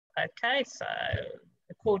Okay, so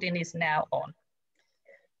recording is now on.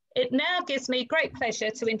 It now gives me great pleasure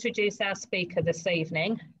to introduce our speaker this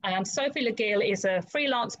evening. Sophie Leguil is a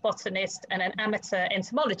freelance botanist and an amateur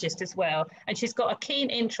entomologist as well, and she's got a keen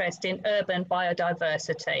interest in urban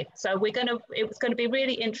biodiversity. So it's going to be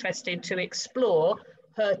really interesting to explore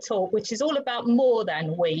her talk, which is all about more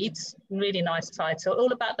than weeds, really nice title,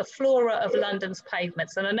 all about the flora of London's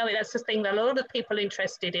pavements. And I know that's the thing that a lot of people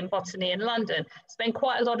interested in botany in London spend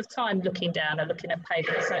quite a lot of time looking down and looking at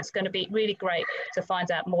pavements. So it's going to be really great to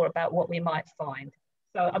find out more about what we might find.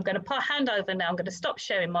 So I'm going to hand over now. I'm going to stop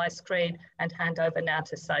sharing my screen and hand over now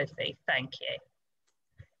to Sophie. Thank you.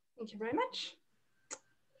 Thank you very much.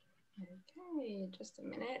 Okay, just a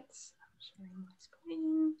minute. I'm sharing my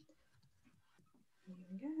screen. Here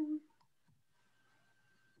we go.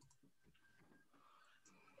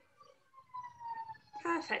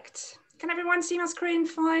 Perfect. Can everyone see my screen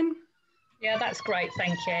fine? Yeah, that's great.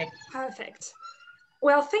 Thank you. Perfect.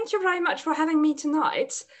 Well, thank you very much for having me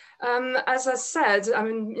tonight. As I said,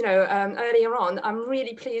 earlier on, I'm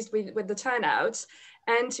really pleased with the turnout.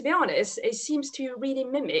 And to be honest, it seems to really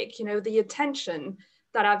mimic, the attention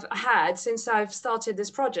that I've had since I've started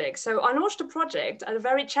this project. So I launched a project at a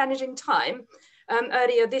very challenging time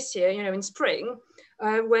earlier this year, in spring,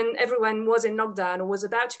 when everyone was in lockdown or was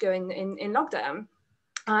about to go in lockdown.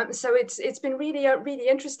 So it's been really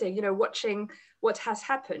interesting, watching what has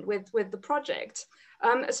happened with the project.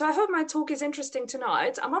 So I hope my talk is interesting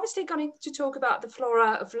tonight. I'm obviously going to talk about the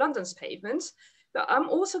flora of London's pavements, but I'm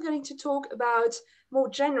also going to talk about more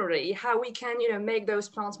generally how we can, make those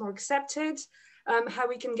plants more accepted, how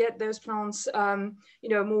we can get those plants,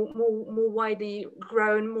 more widely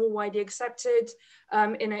grown, more widely accepted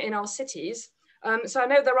in our cities. So I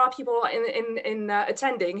know there are people in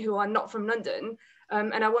attending who are not from London,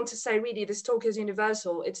 and I want to say really this talk is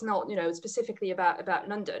universal. It's not, specifically about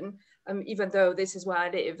London, even though this is where I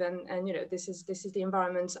live, and this is the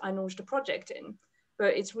environment I launched a project in.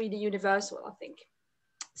 But it's really universal, I think.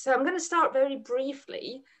 So I'm going to start very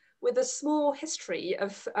briefly with a small history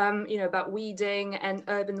of, about weeding and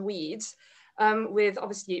urban weeds, with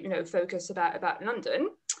obviously, focus about London.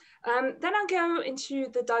 Then I'll go into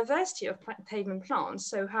the diversity of pavement plants.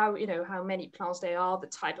 So how many plants there are, the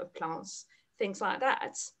type of plants, things like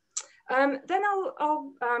that. Then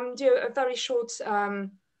I'll do a very short, a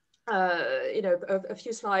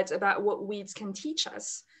few slides about what weeds can teach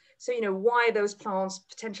us. So, why those plants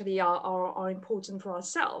potentially are important for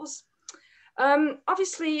ourselves.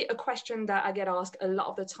 Obviously, a question that I get asked a lot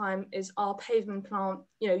of the time is, are pavement plants,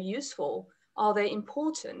 useful? Are they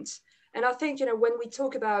important? And I think, when we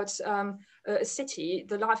talk about a city,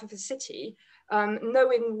 the life of a city,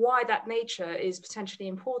 knowing why that nature is potentially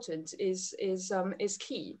important is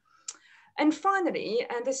key. And finally,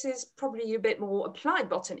 and this is probably a bit more applied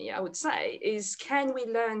botany, I would say, is can we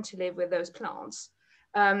learn to live with those plants?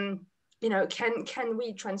 Can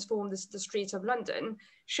we transform the streets of London?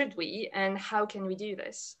 Should we? And how can we do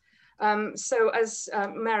this? So as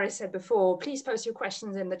Mary said before, please post your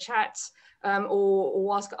questions in the chat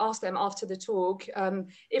or ask them after the talk.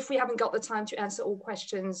 If we haven't got the time to answer all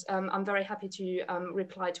questions, I'm very happy to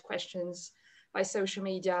reply to questions by social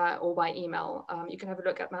media or by email. You can have a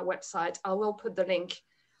look at my website. I will put the link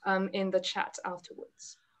in the chat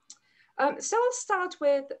afterwards. So I'll start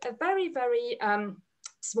with a very, very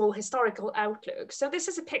small historical outlook. So this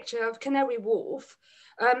is a picture of Canary Wharf.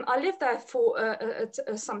 I lived there for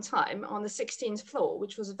some time on the 16th floor,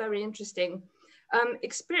 which was a very interesting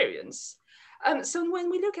experience. So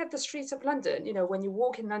when we look at the streets of London, when you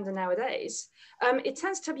walk in London nowadays, it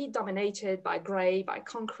tends to be dominated by grey, by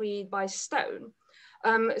concrete, by stone.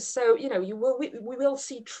 So, we will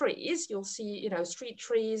see trees, you'll see, street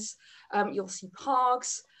trees, you'll see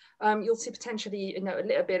parks, you'll see potentially, a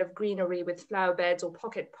little bit of greenery with flower beds or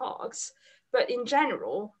pocket parks. But in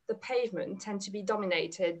general, the pavement tend to be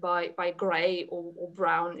dominated by grey or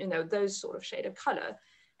brown, those sort of shade of colour.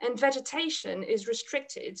 And vegetation is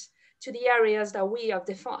restricted to the areas that we have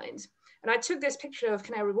defined. And I took this picture of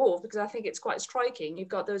Canary Wharf because I think it's quite striking. You've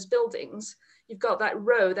got those buildings, you've got that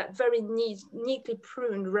row, that very neatly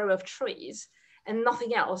pruned row of trees, and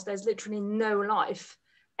nothing else. There's literally no life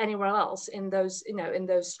anywhere else in those, in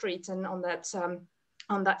those streets and on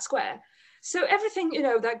that square. So everything,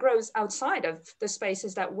 that grows outside of the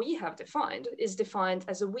spaces that we have defined is defined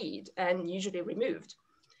as a weed and usually removed.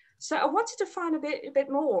 So I wanted to find a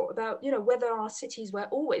bit more about, whether our cities were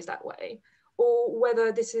always that way, or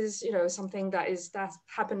whether this is, something that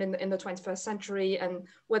happened in the 21st century, and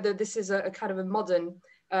whether this is a kind of a modern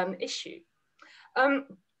issue.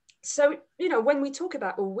 So, when we talk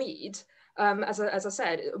about a weed, as I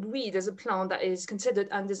said, a weed is a plant that is considered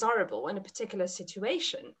undesirable in a particular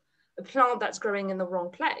situation, a plant that's growing in the wrong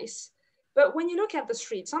place. But when you look at the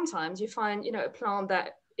street, sometimes you find, a plant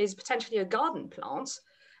that is potentially a garden plant,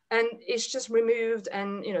 and it's just removed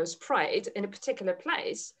and, sprayed in a particular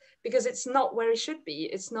place because it's not where it should be.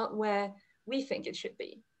 It's not where we think it should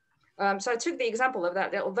be. So I took the example of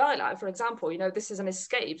that little Viola, for example. This is an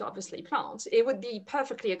escaped, obviously, plant. It would be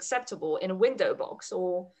perfectly acceptable in a window box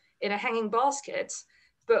or in a hanging basket,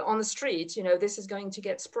 but on the street, this is going to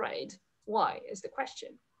get sprayed. Why is the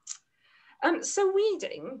question. So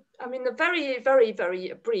weeding, I mean, a very, very,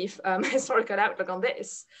 very brief historical outlook on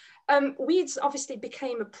this. Weeds obviously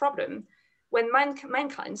became a problem when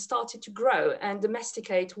mankind started to grow and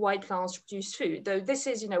domesticate wild plants to produce food, though this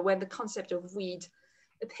is, when the concept of weed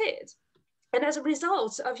appeared. And as a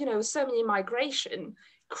result of, so many migration,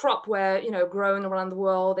 crop were, grown around the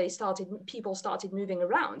world, people started moving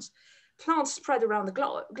around, plants spread around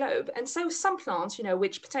the globe. And so some plants,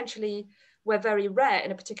 which potentially were very rare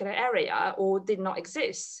in a particular area or did not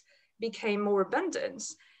exist, became more abundant.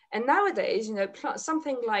 And nowadays,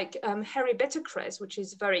 something like hairy bittercress, which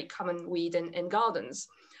is a very common weed in gardens,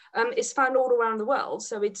 is found all around the world.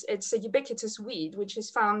 So it's a ubiquitous weed, which is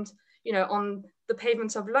found, on the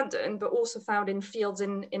pavements of London, but also found in fields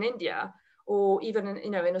in India or even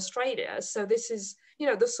in Australia. So this is,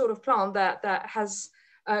 the sort of plant that has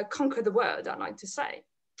conquered the world, I'd like to say.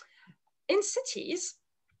 In cities,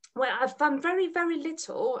 well, I've done very, very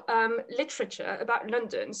little literature about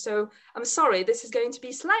London. So I'm sorry, this is going to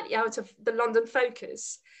be slightly out of the London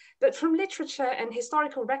focus, but from literature and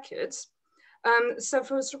historical records, so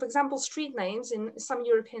for example, street names in some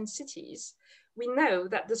European cities, we know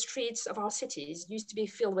that the streets of our cities used to be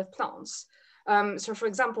filled with plants. So for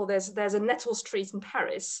example, there's a nettle street in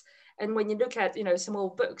Paris. And when you look at, some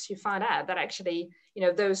old books, you find out that actually,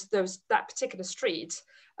 that particular street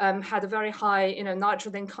had a very high,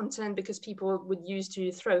 nitrogen content because people would use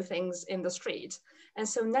to throw things in the street. And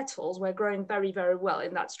so nettles were growing very, very well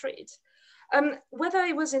in that street. Whether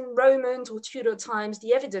it was in Roman or Tudor times,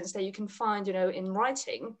 the evidence that you can find, in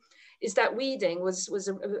writing is that weeding was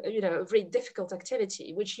a very difficult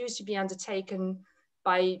activity, which used to be undertaken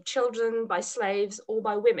by children, by slaves, or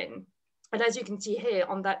by women. And as you can see here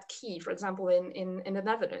on that quay, for example, in the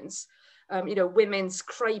Netherlands, women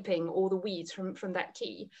scraping all the weeds from that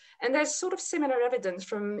quay. And there's sort of similar evidence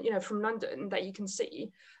from London that you can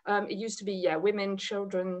see. It used to be, women,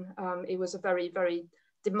 children. It was a very, very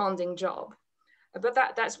demanding job. But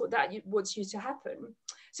that's what's used to happen.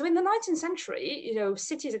 So in the 19th century,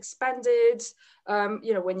 cities expanded.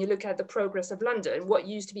 When you look at the progress of London, what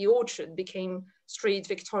used to be orchard became street,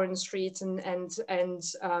 Victorian streets, and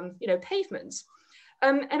pavements.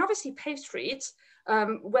 And obviously paved streets,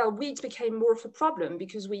 weeds became more of a problem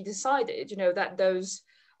because we decided, that those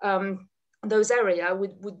areas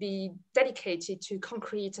would be dedicated to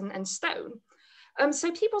concrete and stone.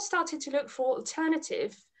 So people started to look for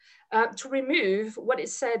alternative to remove what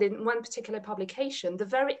is said in one particular publication, the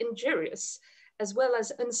very injurious as well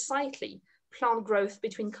as unsightly plant growth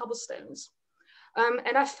between cobblestones.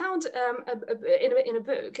 And I found in a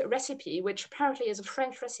book a recipe, which apparently is a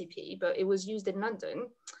French recipe, but it was used in London.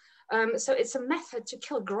 So it's a method to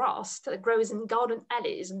kill grass that grows in garden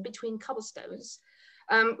alleys and between cobblestones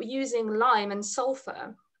using lime and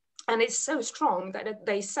sulfur. And it's so strong that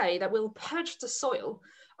they say that will purge the soil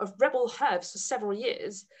of rebel herbs for several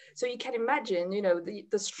years. So you can imagine,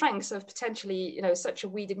 the strengths of potentially, such a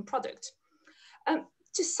weeding product.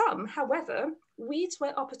 To some, however, weeds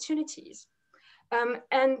were opportunities.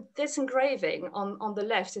 And this engraving on the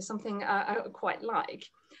left is something I quite like.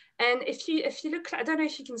 And if you look, I don't know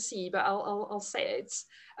if you can see, but I'll say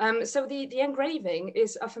it. So the engraving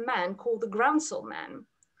is of a man called the groundsel man.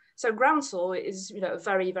 So groundsel is, a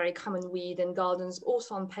very, very common weed in gardens,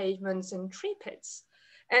 also on pavements and tree pits.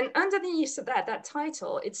 And underneath that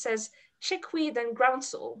title, it says chickweed and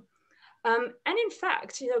groundsel. And in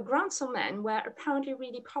fact, groundsel men were apparently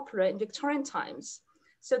really popular in Victorian times.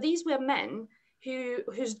 So these were men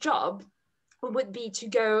whose job would be to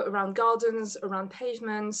go around gardens, around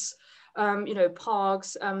pavements,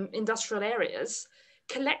 parks, industrial areas,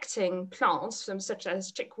 collecting plants such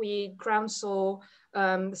as chickweed, groundsel,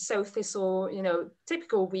 sow thistle,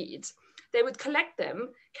 typical weeds. They would collect them,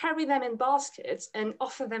 carry them in baskets, and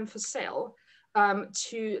offer them for sale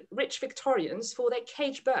to rich Victorians for their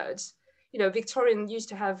caged birds. Victorians used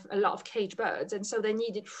to have a lot of caged birds, and so they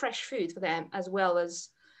needed fresh food for them as well as,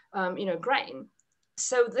 grain.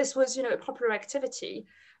 So this was, a popular activity.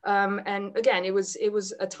 And again, it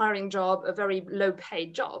was a tiring job, a very low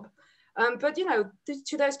paid job. But, you know,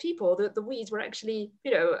 to those people, the weeds were actually,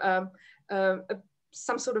 you know,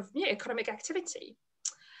 some sort of economic activity.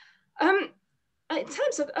 In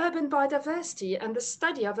terms of urban biodiversity and the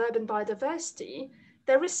study of urban biodiversity,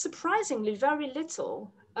 there is surprisingly very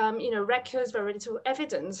little, you know, records, very little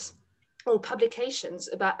evidence or publications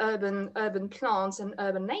about urban plants and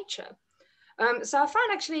urban nature. So I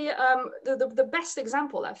found actually the best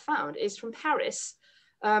example I've found is from Paris,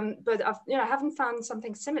 but I haven't found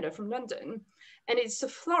something similar from London, and it's the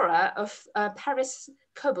flora of Paris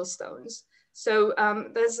cobblestones. So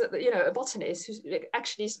there's a botanist who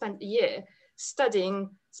actually spent a year studying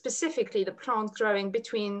specifically the plant growing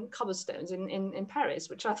between cobblestones in Paris,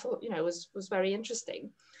 which I thought was very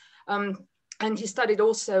interesting. And he studied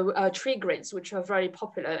also tree grids, which are very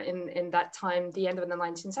popular in that time, the end of the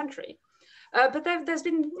 19th century. But there's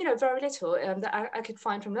been very little that I could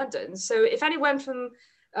find from London. So if anyone from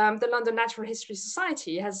the London Natural History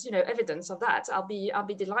Society has evidence of that, I'll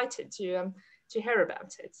be delighted to hear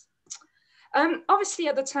about it. Obviously,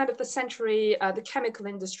 at the turn of the century, the chemical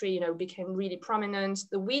industry became really prominent.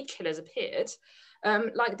 The weed killers appeared,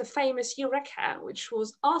 like the famous Eureka, which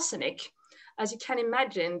was arsenic. As you can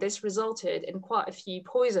imagine, this resulted in quite a few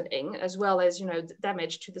poisoning, as well as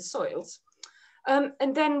damage to the soils.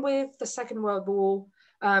 And then with the Second World War,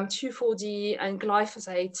 2,4-D and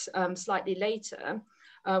glyphosate slightly later,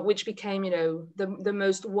 which became the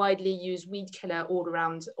most widely used weed killer all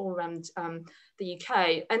around the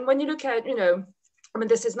UK. And when you look at I mean,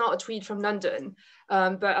 this is not a tweet from London,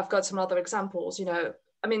 but I've got some other examples.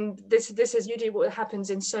 I mean, this is usually what happens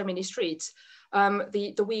in so many streets.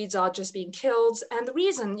 The weeds are just being killed, and the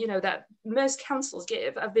reason that most councils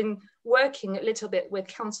give. I've been working a little bit with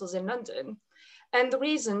councils in London. And the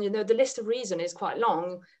reason, the list of reasons is quite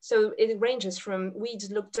long. So it ranges from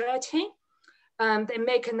weeds look dirty, they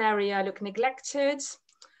make an area look neglected,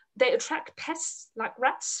 they attract pests like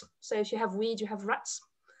rats. So if you have weed, you have rats.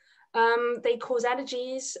 They cause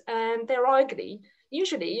allergies, and they're ugly.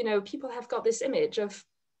 Usually, people have got this image of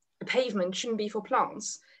a pavement shouldn't be for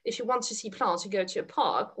plants. If you want to see plants, you go to a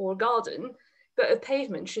park or a garden, but a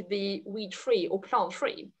pavement should be weed-free or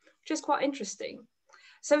plant-free, which is quite interesting.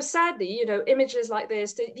 So sadly, images like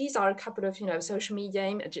this, these are a couple of, social media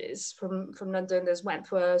images from London. There's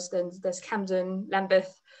Wentworth, then there's Camden,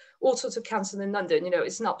 Lambeth, all sorts of councils in London.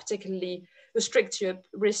 It's not particularly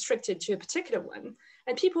restricted to a particular one.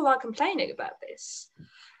 And people are complaining about this.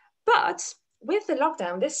 But with the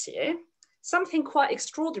lockdown this year, something quite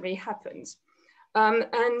extraordinary happened.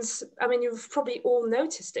 And I mean, you've probably all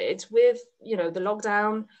noticed it with, the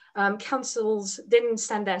lockdown. Councils didn't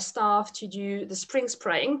send their staff to do the spring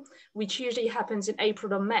spraying, which usually happens in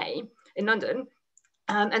April or May in London.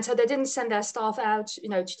 And so they didn't send their staff out,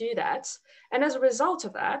 to do that. And as a result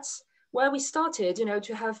of that, where we started,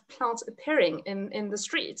 to have plants appearing in the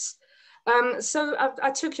streets. So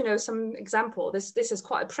I took, some example. This is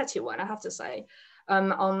quite a pretty one, I have to say,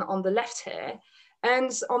 on the left here.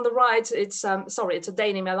 And on the right, it's it's a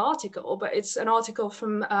Daily Mail article, but it's an article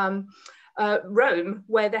from Rome,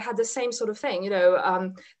 where they had the same sort of thing.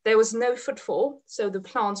 There was no footfall, so the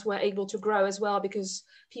plants were able to grow as well because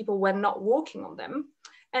people were not walking on them.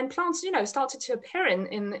 And plants, started to appear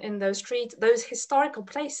in those streets, those historical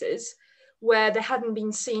places where they hadn't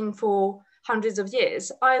been seen for hundreds of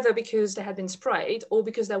years, either because they had been sprayed or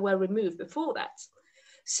because they were removed before that.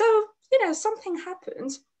 So, something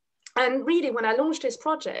happened. And really, when I launched this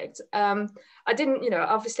project, I didn't,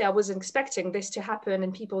 obviously I wasn't expecting this to happen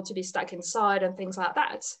and people to be stuck inside and things like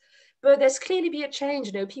that. But there's clearly been a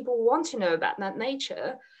change, people want to know about that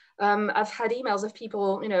nature. I've had emails of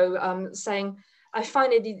people, saying, I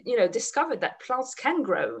finally, discovered that plants can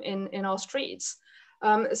grow in our streets.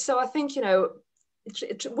 So I think,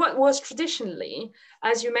 what was traditionally,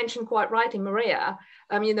 as you mentioned quite rightly, Maria,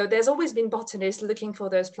 there's always been botanists looking for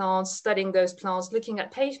those plants, studying those plants, looking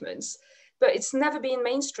at pavements, but it's never been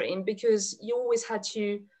mainstream because you always had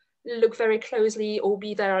to look very closely or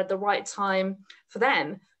be there at the right time for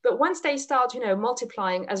them. But once they start,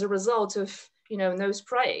 multiplying as a result of, no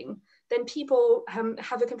spraying, then people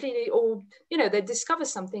have a completely, or, they discover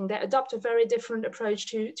something, they adopt a very different approach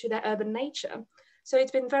to their urban nature. So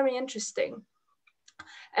it's been very interesting.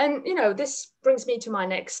 And this brings me to my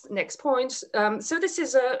next point. So this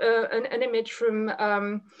is an image from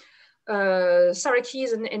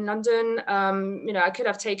Syracuse in London. I could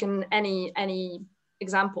have taken any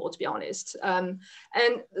example, to be honest. And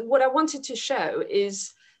what I wanted to show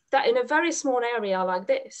is that in a very small area like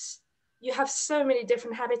this, you have so many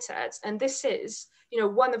different habitats, and this is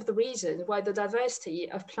one of the reasons why the diversity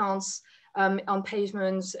of plants on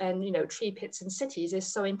pavements and tree pits in cities is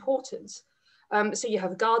so important. So you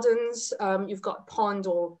have gardens, you've got pond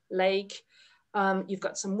or lake, you've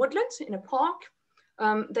got some woodlands in a park,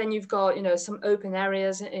 then you've got, you know, some open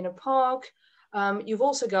areas in a park. You've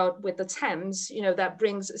also got with the Thames, you know, that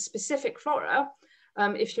brings a specific flora.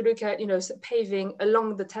 If you look at, you know, paving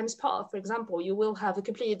along the Thames path, for example, you will have a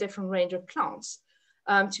completely different range of plants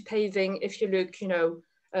to paving if you look, you know,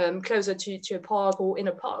 closer to a park or in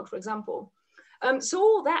a park, for example. So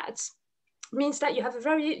all that means that you have a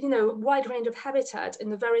very, you know, wide range of habitat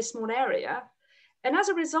in a very small area. And as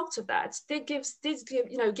a result of that, this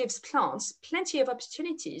gives plants plenty of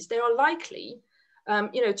opportunities. They are likely,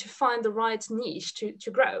 you know, to find the right niche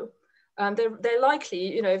to grow. They're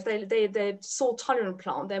likely, you know, if they're salt tolerant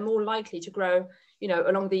plant, they're more likely to grow, you know,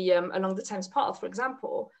 along the Thames path, for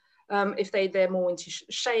example. If they're more into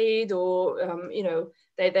shade or, you know,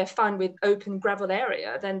 they're fine with open gravel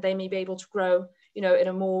area, then they may be able to grow, you know, in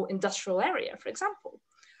a more industrial area, for example.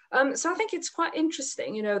 So I think it's quite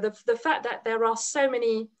interesting, you know, the fact that there are so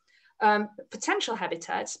many potential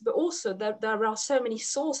habitats, but also that there are so many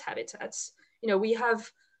source habitats. You know, we have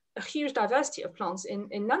a huge diversity of plants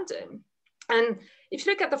in London. And if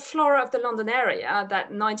you look at the Flora of the London area,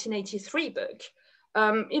 that 1983 book,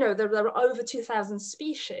 you know, there are over 2,000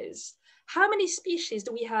 species. How many species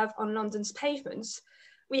do we have on London's pavements?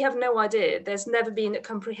 We have no idea. There's never been a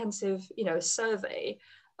comprehensive, you know, survey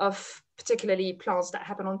of particularly plants that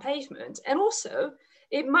happen on pavement. And also,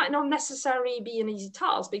 it might not necessarily be an easy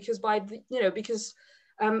task because because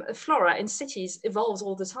flora in cities evolves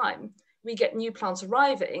all the time. We get new plants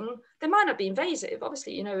arriving. They might not be invasive.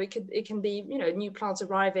 Obviously, you know, it can be, you know, new plants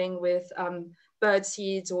arriving with bird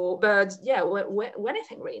seeds or birds, yeah, or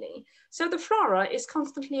anything really. So the flora is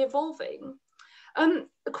constantly evolving.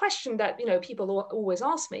 A question that, you know, people always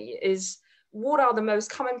ask me is, what are the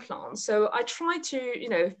most common plants? So I try to, you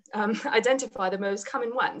know, identify the most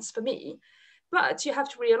common ones for me, but you have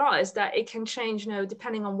to realize that it can change, you know,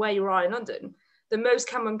 depending on where you are in London. The most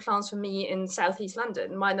common plants for me in Southeast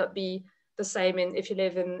London might not be the same if you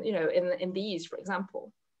live in, you know, in the East, for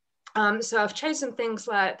example. So I've chosen things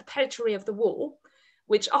like the pellitory of the wall,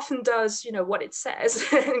 which often does, you know, what it says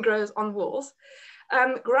and grows on walls.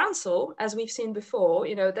 Groundsel, as we've seen before,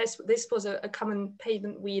 you know, this was a common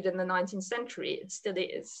pavement weed in the 19th century. It still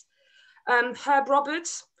is. Herb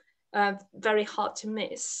Roberts, very hard to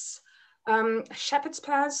miss. Shepherd's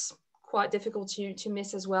purse, quite difficult to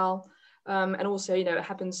miss as well. And also, you know, it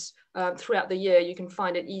happens throughout the year. You can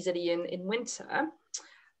find it easily in winter.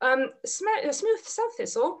 Smooth sow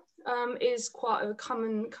thistle is quite a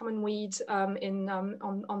common weed on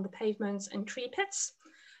the pavements and tree pits.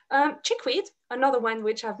 Chickweed, another one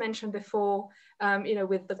which I've mentioned before, you know,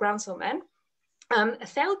 with the groundsel men.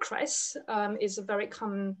 Thailcress is a very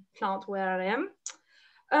common plant where I am.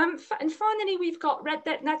 And finally, we've got red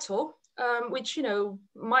dead nettle, which, you know,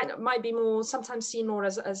 might be more sometimes seen more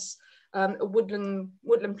as a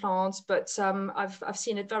woodland plant, but I've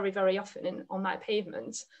seen it very, very often on my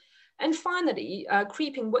pavement. And finally,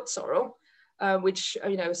 creeping wood sorrel, which,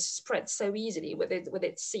 you know, spreads so easily with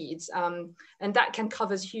its seeds, and that can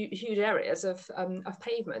cover huge areas of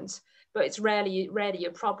pavement, but it's rarely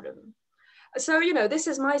a problem. So, you know, this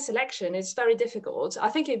is my selection. It's very difficult. I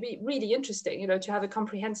think it'd be really interesting, you know, to have a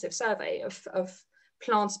comprehensive survey of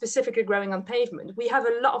plants specifically growing on pavement. We have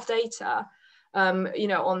a lot of data, you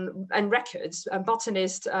know, and records.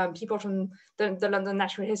 Botanists, people from the London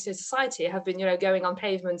Natural History Society have been, you know, going on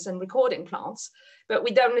pavements and recording plants, but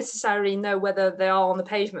we don't necessarily know whether they are on the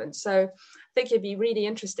pavement. So I think it'd be really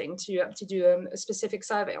interesting to do a specific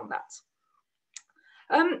survey on that.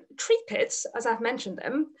 Tree pits, as I've mentioned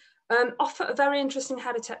them, offer a very interesting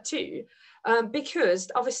habitat too, because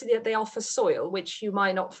obviously they offer soil which you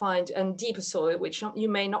might not find, and deeper soil which you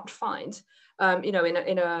may not find, you know,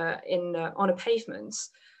 on a pavement.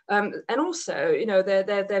 And also, you know,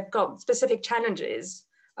 they've got specific challenges,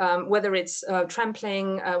 whether it's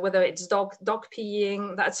trampling, whether it's dog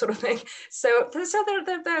peeing, that sort of thing. So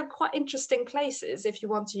they're quite interesting places if you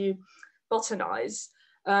want to botanize.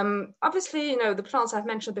 Obviously, you know, the plants I've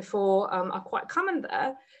mentioned before are quite common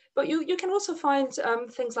there, but you can also find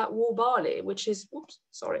things like wall barley, which is,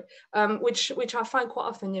 which I find quite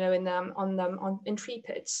often, you know, in tree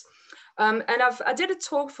pits. And I did a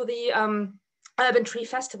talk for the Urban Tree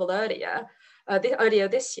Festival earlier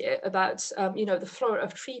this year about, you know, the flora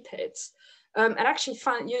of tree pits. And actually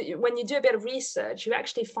when you do a bit of research, you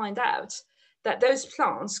actually find out that those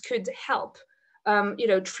plants could help, you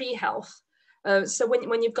know, tree health. So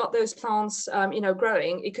when you've got those plants, you know,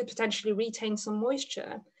 growing, it could potentially retain some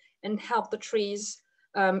moisture and help the trees,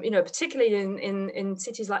 you know, particularly in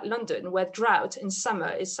cities like London, where drought in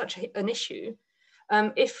summer is such an issue.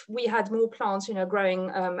 If we had more plants, growing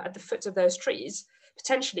at the foot of those trees,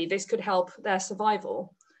 potentially this could help their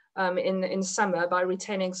survival in summer by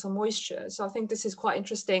retaining some moisture. So I think this is quite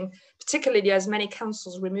interesting, particularly as many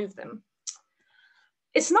councils remove them.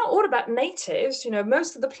 It's not all about natives.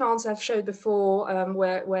 Most of the plants I've showed before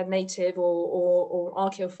were native or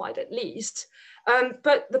archaeophyte at least,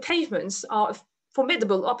 but the pavements are a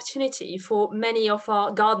formidable opportunity for many of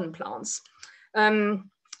our garden plants.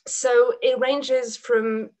 So it ranges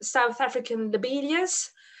from South African lobelias.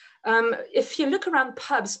 If you look around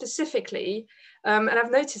pubs specifically, and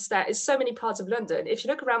I've noticed that in so many parts of London, if you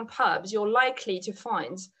look around pubs, you're likely to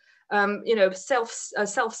find,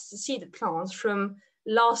 self-seeded plants from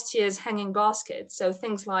last year's hanging basket. So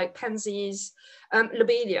things like pansies,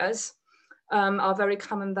 lobelias are very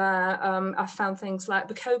common there. I've found things like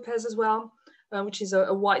bacopes as well, which is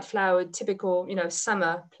a white-flowered, typical,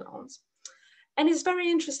 summer plant. And it's very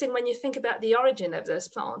interesting when you think about the origin of those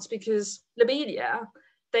plants, because lobelia,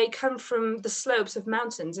 they come from the slopes of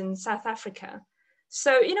mountains in South Africa.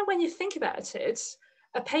 So, when you think about it,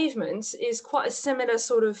 a pavement is quite a similar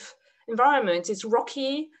sort of environment. It's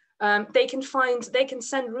rocky. They can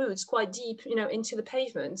send roots quite deep, into the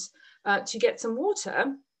pavement to get some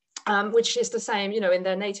water, which is the same, in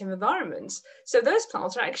their native environments. So those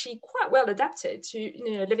plants are actually quite well adapted to,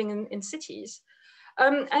 living in cities.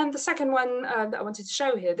 And the second one that I wanted to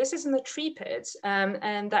show here, this is in the tree pit,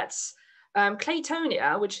 and that's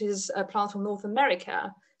Claytonia, which is a plant from North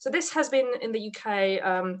America. So this has been in the UK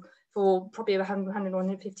for probably 100,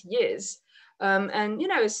 150 years. And,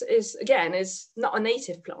 is not a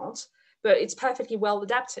native plant, but it's perfectly well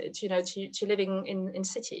adapted, to living in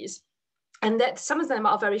cities. And that some of them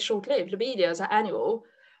are very short-lived. Lobelias are annual.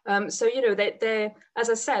 So, they're, as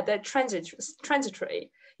I said, they're transitory.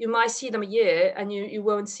 You might see them a year and you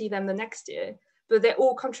won't see them the next year, but they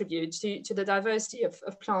all contribute to the diversity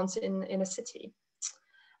of plants in a city.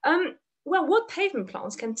 Well, what pavement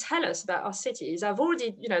plants can tell us about our cities? I've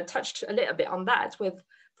already, touched a little bit on that with,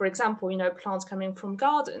 for example, plants coming from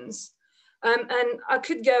gardens. And I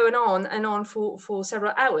could go and on for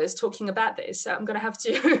several hours talking about this. So I'm going to have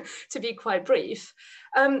to be quite brief.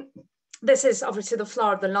 This is obviously the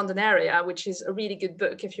Flora of the London area, which is a really good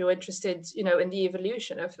book if you're interested, in the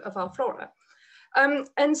evolution of our flora.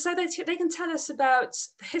 And so they can tell us about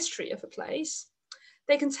the history of a place.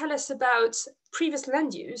 They can tell us about previous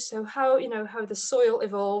land use, so how the soil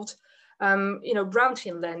evolved.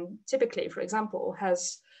 Brownfield land typically, for example,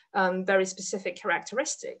 has very specific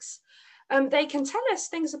characteristics. They can tell us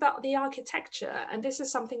things about the architecture, and this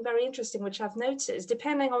is something very interesting which I've noticed.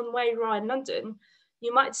 Depending on where you are in London,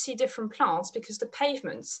 you might see different plants because the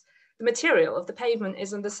pavements, the material of the pavement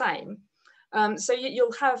isn't the same. So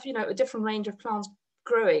you'll have a different range of plants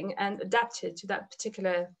growing and adapted to that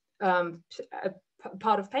particular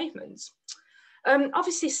part of pavements.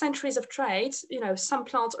 Obviously, centuries of trade. Some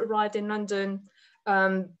plants arrived in London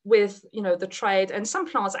with the trade, and some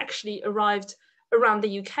plants actually arrived around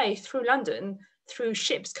the UK through London through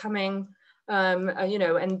ships coming,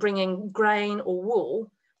 and bringing grain or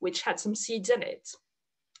wool, which had some seeds in it.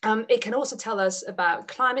 It can also tell us about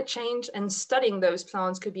climate change, and studying those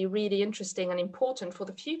plants could be really interesting and important for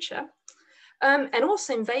the future. And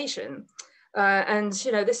also invasion.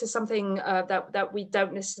 This is something that we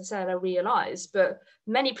don't necessarily realize, but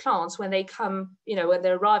many plants, when they come, when they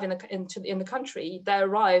arrive in the country, they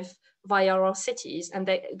arrive via our cities, and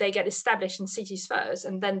they get established in cities first,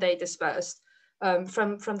 and then they disperse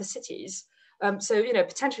from the cities. So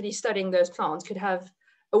potentially studying those plants could have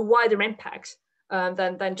a wider impact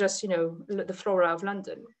than just the flora of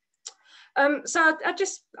London. So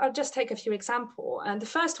I'll just take a few examples, and the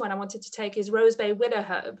first one I wanted to take is rosebay willow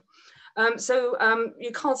herb.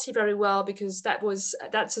 You can't see very well because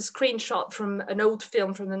that's a screenshot from an old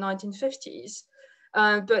film from the 1950s.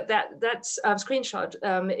 But that screenshot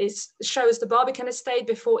shows the Barbican estate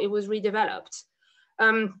before it was redeveloped.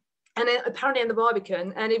 And apparently in the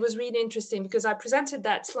Barbican, and it was really interesting because I presented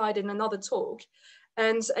that slide in another talk,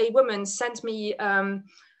 and a woman sent me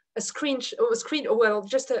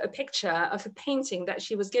just a picture of a painting that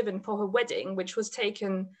she was given for her wedding, which was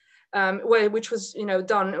taken, which was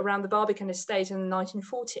done around the Barbican estate in the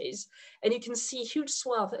 1940s. And you can see huge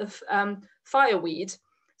swath of fireweed.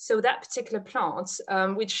 So that particular plant,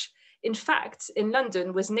 which in fact in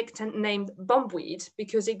London was named bombweed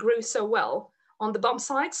because it grew so well on the bomb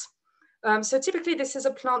sites. So typically this is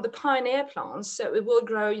a plant, the pioneer plant. So it will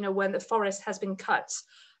grow, when the forest has been cut,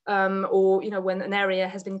 or when an area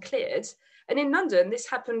has been cleared. And in London, this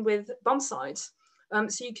happened with bomb sites.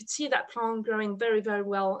 So you could see that plant growing very, very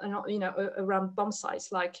well, and around bomb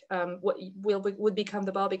sites, like what would become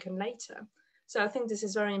the Barbican later. So I think this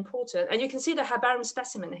is very important. And you can see the herbarium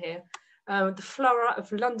specimen here, the Flora of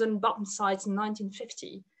London bottom sites in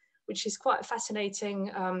 1950, which is quite fascinating.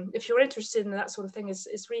 If you're interested in that sort of thing,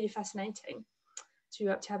 it's really fascinating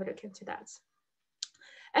to have a look into that.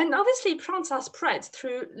 And obviously plants are spread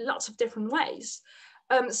through lots of different ways.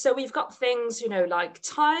 So we've got things, like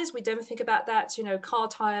tires, we don't think about that, car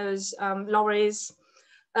tires, lorries,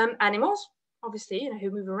 animals, obviously, who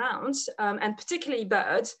move around, and particularly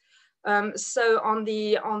birds. So on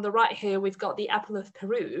the right here, we've got the apple of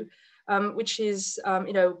Peru, which is,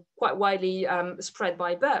 quite widely spread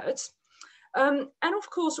by birds. And of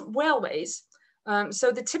course, railways.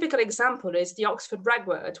 So the typical example is the Oxford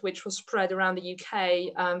ragwort, which was spread around the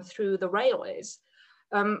UK through the railways.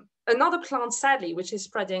 Another plant, sadly, which is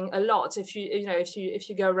spreading a lot, if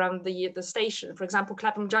you go around the station, for example,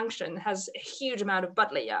 Clapham Junction has a huge amount of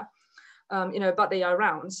buddleia, buddleia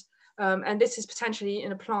around. And this is potentially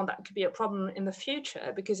in a plant that could be a problem in the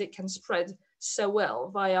future because it can spread so well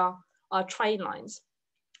via our train lines.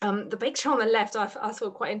 The picture on the left I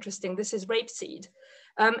thought quite interesting. This is rapeseed,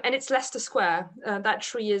 and it's Leicester Square. That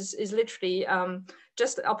tree is literally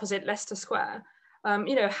just opposite Leicester Square.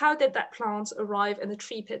 How did that plant arrive in the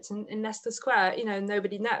tree pits in Leicester Square?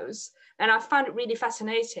 Nobody knows. And I found it really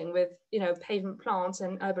fascinating with, pavement plants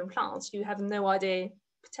and urban plants. You have no idea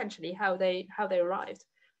potentially how they arrived,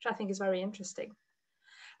 which I think is very interesting.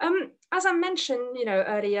 As I mentioned,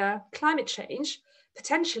 earlier, climate change,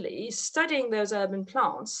 potentially studying those urban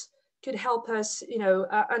plants could help us,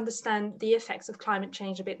 understand the effects of climate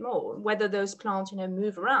change a bit more, whether those plants,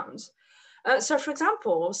 move around. So for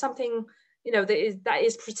example, something, that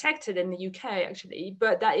is protected in the UK actually,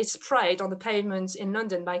 but that is sprayed on the pavements in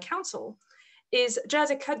London by council is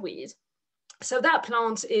Jersey cudweed. So that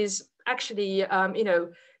plant is actually,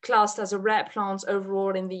 classed as a rare plant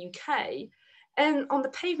overall in the UK. And on the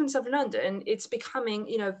pavements of London, it's becoming,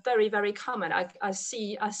 very, very common. I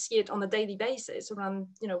see it on a daily basis around,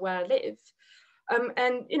 where I live.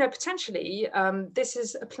 And, potentially, this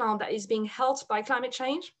is a plant that is being helped by climate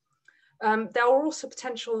change. There are also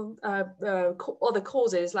potential other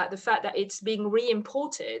causes, like the fact that it's being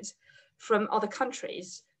re-imported from other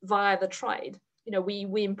countries via the trade.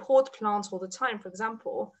 We import plants all the time, for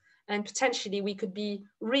example, and potentially we could be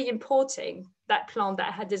re-importing that plant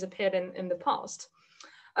that had disappeared in the past.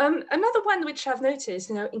 Another one which I've noticed,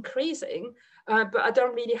 increasing, but I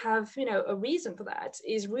don't really have, a reason for that,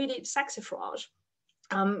 is really saxifrage.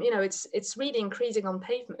 It's really increasing on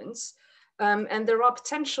pavements. And there are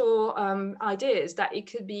potential ideas that it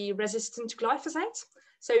could be resistant to glyphosate.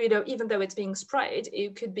 So, even though it's being sprayed,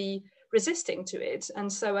 it could be resisting to it. And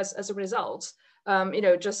so as a result,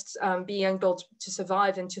 just being able to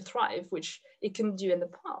survive and to thrive, which it can do in the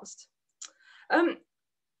past.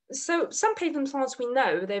 So some pavement plants we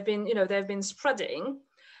know, they've been spreading.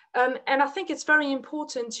 And I think it's very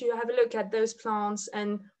important to have a look at those plants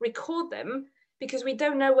and record them, because we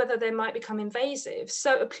don't know whether they might become invasive.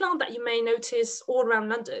 So a plant that you may notice all around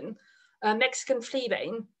London, Mexican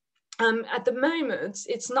fleabane, at the moment,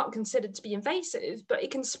 it's not considered to be invasive, but it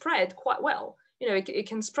can spread quite well. It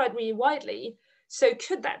can spread really widely. So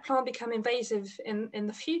could that plant become invasive in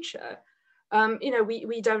the future?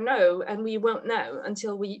 We don't know, and we won't know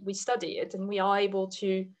until we study it and we are able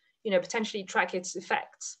to, potentially track its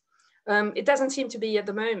effects. It doesn't seem to be at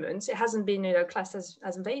the moment. It hasn't been, classed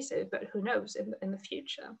as invasive, but who knows in the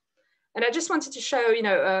future. And I just wanted to show,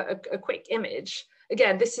 a quick image.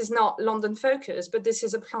 Again, this is not London focused, but this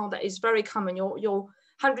is a plant that is very common. You're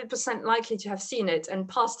 100% likely to have seen it and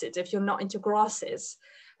passed it if you're not into grasses.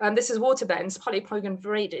 This is waterbends, Polypogon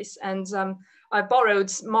viridis, and I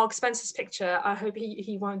borrowed Mark Spencer's picture. I hope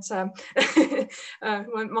he won't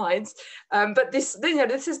won't mind. But this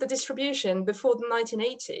is the distribution before the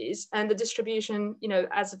 1980s, and the distribution,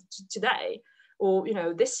 as of today, or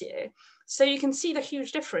this year. So you can see the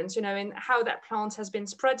huge difference, in how that plant has been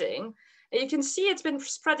spreading. And you can see it's been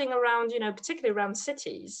spreading around, particularly around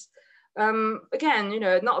cities. Again,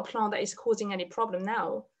 not a plant that is causing any problem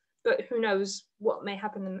now, but who knows what may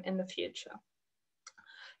happen in the future.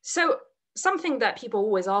 So something that people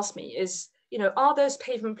always ask me is, are those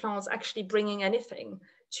pavement plants actually bringing anything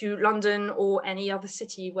to London or any other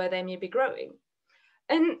city where they may be growing?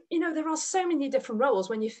 And, there are so many different roles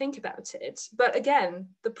when you think about it. But again,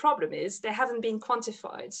 the problem is they haven't been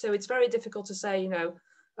quantified. So it's very difficult to say,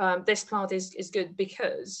 this plant is good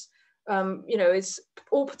because, it's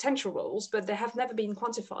all potential roles, but they have never been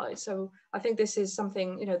quantified. So I think this is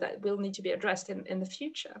something, that will need to be addressed in the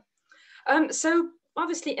future. So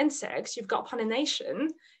obviously insects, you've got pollination,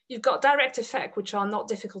 you've got direct effect, which are not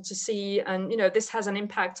difficult to see. And, this has an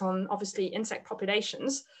impact on obviously insect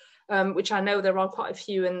populations. which I know there are quite a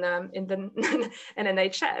few in the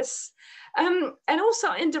LNHS. And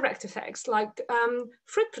also indirect effects like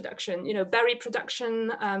fruit production, berry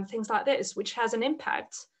production, things like this, which has an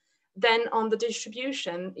impact then on the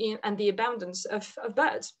distribution and the abundance of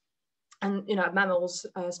birds and mammals,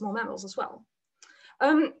 small mammals as well.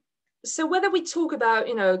 So whether we talk about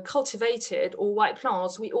cultivated or white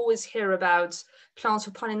plants, we always hear about plants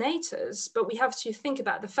for pollinators, but we have to think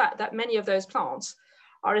about the fact that many of those plants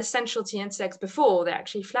are essential to insects before they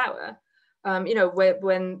actually flower.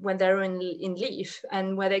 When they're in leaf,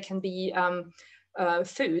 and where they can be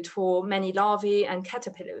food for many larvae and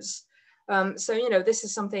caterpillars. So this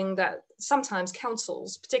is something that sometimes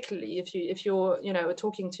councils, particularly if you're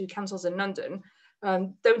talking to councils in London,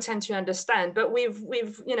 don't tend to understand. But we've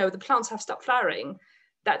the plants have stopped flowering.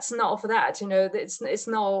 That's not for that. It's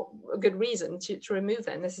not a good reason to remove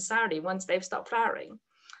them necessarily once they've stopped flowering.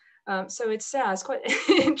 So it's quite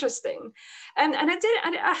interesting, and I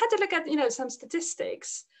had to look at some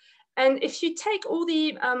statistics, and if you take all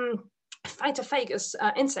the phytophagous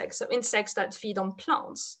insects, so insects that feed on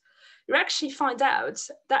plants, you actually find out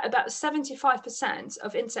that about 75%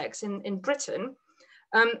 of insects in Britain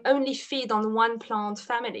only feed on one plant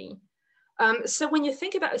family. So when you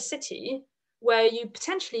think about a city where you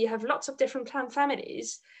potentially have lots of different plant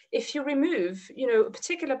families, if you remove a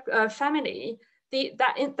particular family,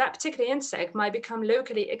 that particular insect might become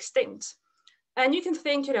locally extinct. And you can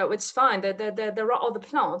think, it's fine that there are other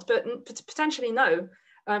plants, but potentially no.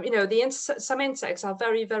 Some insects are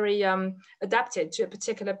very, very adapted to a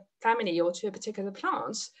particular family or to a particular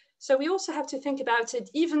plant. So we also have to think about it,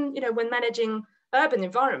 even when managing urban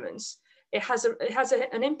environments, it has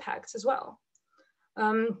an impact as well.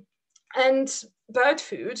 And bird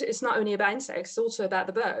food is not only about insects, it's also about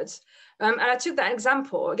the birds. And I took that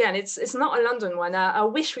example, again, it's not a London one. I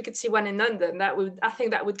wish we could see one in London. I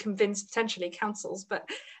think that would convince potentially councils, but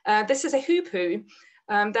this is a hoopoe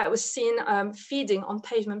that was seen feeding on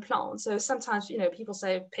pavement plants. So sometimes, people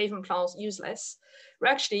say pavement plants useless. But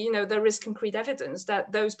actually, there is concrete evidence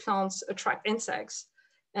that those plants attract insects,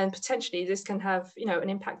 and potentially this can have, an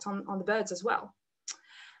impact on the birds as well.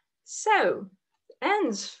 So,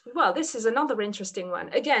 and well, this is another interesting one.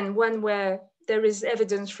 Again, one where there is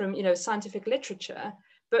evidence from, scientific literature,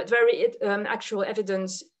 but very actual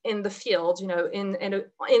evidence in the field,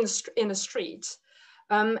 in a street.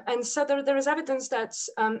 And so there is evidence that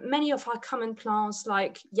many of our common plants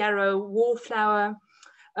like yarrow, wallflower,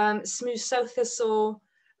 smooth sow thistle,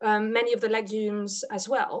 many of the legumes as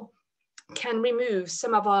well, can remove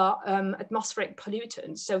some of our atmospheric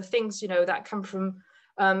pollutants. So things, that come from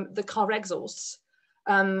the car exhausts.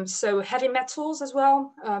 So heavy metals as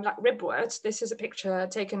well, like ribwort. This is a picture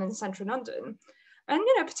taken in central London. And,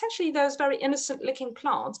 potentially those very innocent looking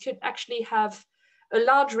plants could actually have a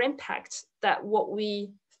larger impact than what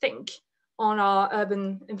we think on our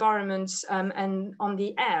urban environments and on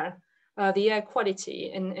the air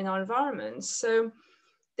quality in our environments. So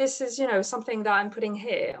this is, something that I'm putting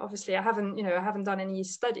here. Obviously, I haven't done any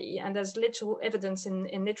study, and there's little evidence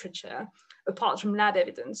in literature apart from lab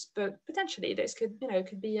evidence. But potentially, this could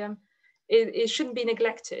be. It shouldn't be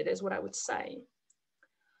neglected, is what I would say.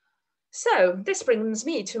 So this brings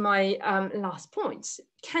me to my last point.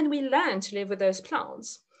 Can we learn to live with those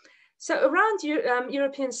plants? So around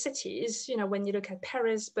European cities, when you look at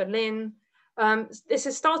Paris, Berlin, this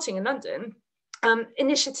is starting in London.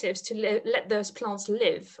 Initiatives to let those plants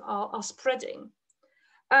live are spreading.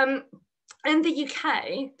 In the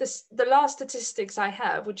UK, the last statistics I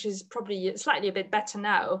have, which is probably slightly a bit better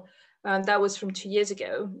now, that was from 2 years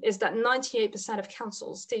ago, is that 98% of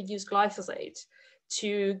councils still use glyphosate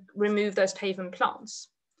to remove those pavement plants.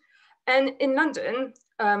 And in London,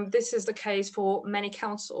 this is the case for many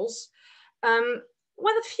councils.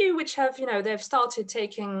 One of the few which have, they've started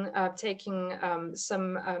taking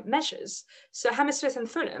some measures. So Hammersmith and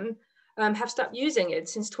Fulham have stopped using it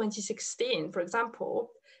since 2016, for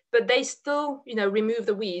example, but they still, remove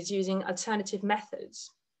the weeds using alternative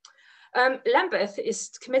methods. Lambeth is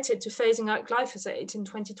committed to phasing out glyphosate in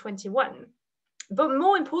 2021. But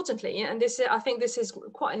more importantly, and I think this is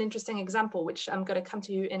quite an interesting example, which I'm going to come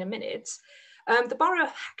to you in a minute, the Borough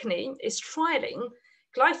of Hackney is trialling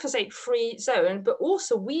glyphosate-free zone, but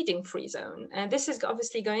also weeding-free zone. And this is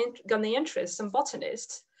obviously going to interest some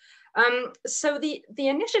botanists. So the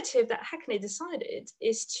initiative that Hackney decided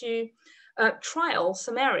is to trial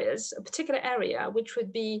some areas, a particular area, which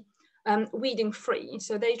would be weeding-free.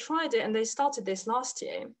 So they tried it and they started this last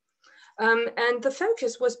year. And the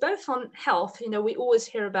focus was both on health. We always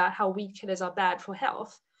hear about how weed killers are bad for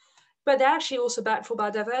health, but they're actually also bad for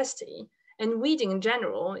biodiversity. And weeding in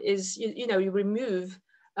general is, you remove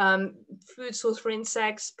food source for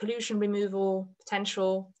insects, pollution removal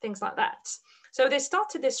potential, things like that. So they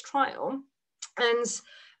started this trial, and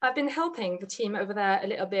I've been helping the team over there a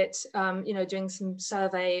little bit, doing some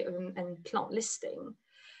survey and plant listing.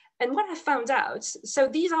 And what I found out, so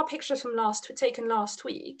these are pictures from taken last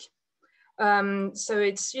week. So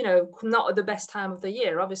it's, not the best time of the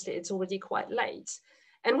year. Obviously, it's already quite late.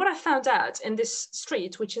 And what I found out in this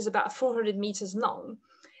street, which is about 400 meters long,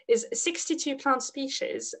 is 62 plant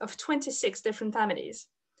species of 26 different families.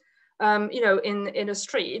 In a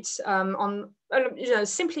street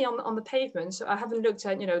simply on the pavement. So I haven't looked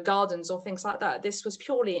at, gardens or things like that. This was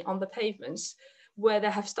purely on the pavements where they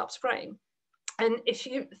have stopped spraying. And if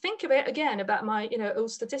you think of it again about my, old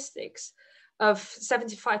statistics of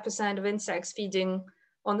 75% of insects feeding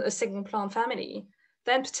on a single plant family,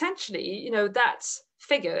 then potentially, that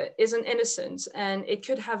figure isn't innocent, and it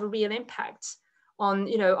could have a real impact on,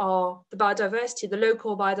 the biodiversity, the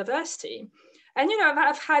local biodiversity. And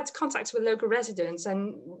I've had contact with local residents,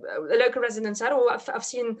 and local residents said, "Oh, I've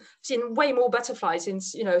seen way more butterflies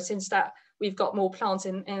since that we've got more plants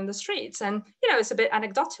in the streets." And it's a bit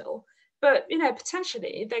anecdotal, but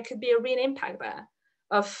potentially there could be a real impact there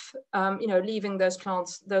of leaving those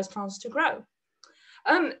plants to grow.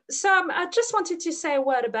 So I just wanted to say a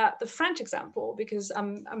word about the French example, because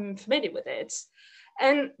I'm familiar with it.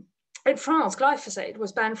 And in France, glyphosate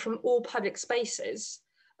was banned from all public spaces.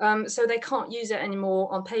 So they can't use it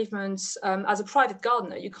anymore on pavements. As a private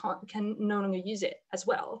gardener, you can no longer use it as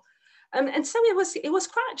well. And so it was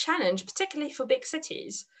quite a challenge, particularly for big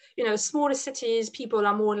cities. Smaller cities, people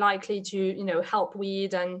are more likely to help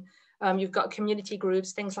weed, and you've got community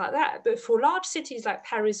groups, things like that. But for large cities like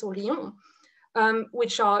Paris or Lyon,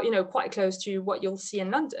 which are quite close to what you'll see in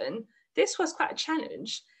London, this was quite a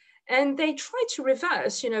challenge. And they tried to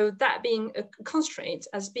reverse that being a constraint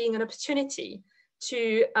as being an opportunity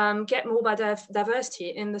to get more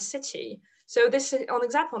biodiversity in the city. So this is an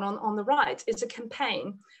example on the right. It's a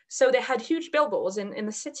campaign. So they had huge billboards in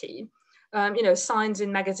the city, signs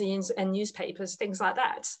in magazines and newspapers, things like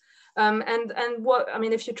that. And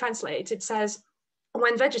if you translate, it says,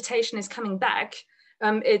 when vegetation is coming back,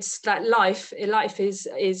 it's that life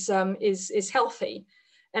is healthy.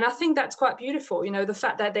 And I think that's quite beautiful, the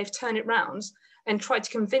fact that they've turned it around and tried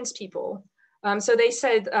to convince people. So they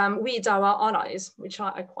said, weeds are our allies, which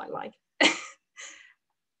I quite like.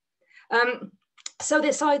 So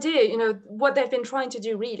this idea, what they've been trying to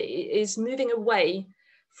do really is moving away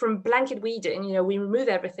from blanket weeding, we remove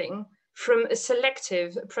everything, from a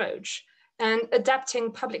selective approach and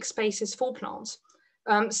adapting public spaces for plants.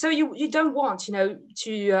 So you don't want,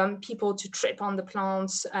 people to trip on the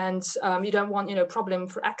plants, and you don't want, problem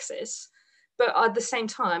for access. But at the same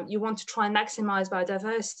time, you want to try and maximize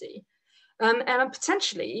biodiversity. And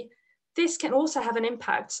potentially, this can also have an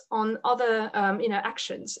impact on other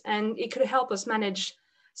actions, and it could help us manage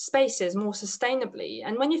spaces more sustainably.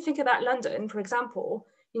 And when you think about London, for example,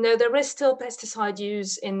 there is still pesticide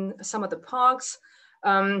use in some of the parks,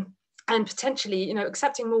 and potentially,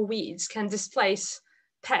 accepting more weeds can displace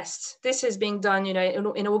pests. This is being done,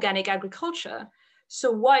 in organic agriculture.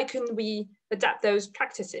 So why couldn't we adapt those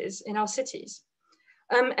practices in our cities?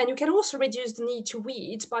 And you can also reduce the need to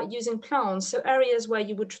weed by using plants. So areas where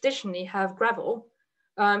you would traditionally have gravel,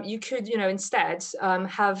 you could, instead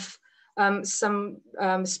have some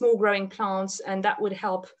small growing plants, and that would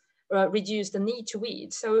help reduce the need to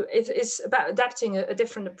weed. So it's about adapting a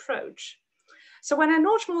different approach. So when I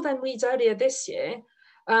launched More Than Weeds earlier this year,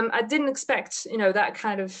 I didn't expect, that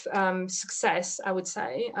kind of success, I would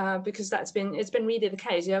say, because it's been really the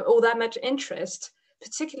case. All that much interest,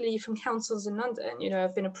 particularly from councils in London.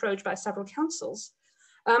 I've been approached by several councils.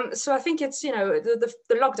 So I think it's, the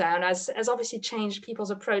lockdown has obviously changed people's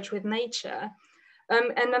approach with nature.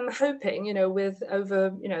 And I'm hoping, with over,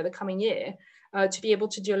 the coming year, to be able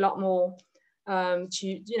to do a lot more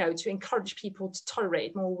to encourage people to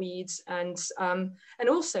tolerate more weeds, and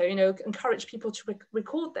also, encourage people to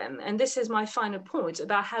record them. And this is my final point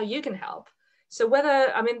about how you can help. So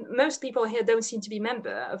most people here don't seem to be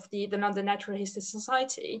member of the London Natural History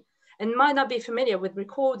Society and might not be familiar with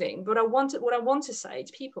recording, but what I want to say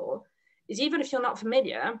to people is, even if you're not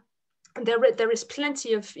familiar, there is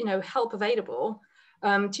plenty of help available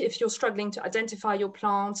if you're struggling to identify your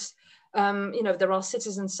plants. There are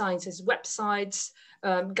citizen scientists websites,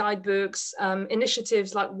 guidebooks,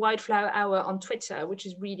 initiatives like Wildflower Hour on Twitter, which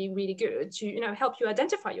is really, really good to help you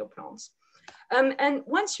identify your plants. And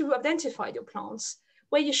once you identify your plants,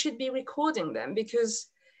 where you should be recording them, because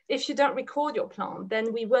if you don't record your plant,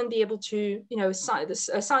 then we won't be able to,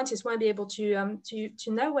 scientists won't be able to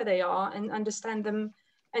know where they are and understand them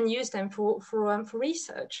and use them for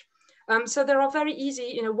research. So there are very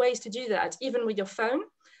easy, ways to do that, even with your phone.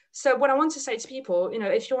 So what I want to say to people,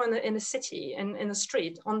 if you're in a city and in the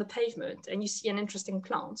street on the pavement and you see an interesting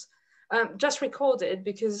plant, just record it,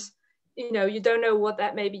 because you don't know what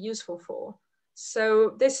that may be useful for.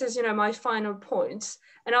 So this is my final point,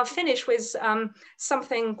 and I'll finish with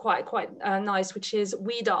something quite nice, which is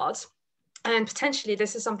weed art. And potentially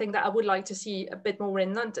this is something that I would like to see a bit more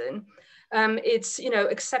in London. It's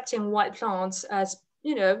accepting white plants as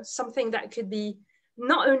something that could be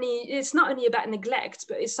it's not only about neglect,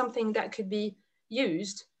 but it's something that could be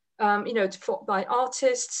used by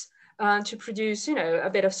artists to produce a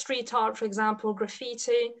bit of street art, for example,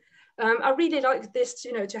 graffiti. I really like this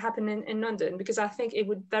to happen in London, because I think it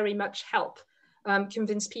would very much help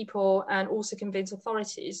convince people and also convince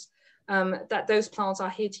authorities that those plants are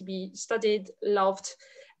here to be studied, loved,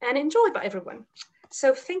 and enjoyed by everyone.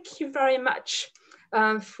 So thank you very much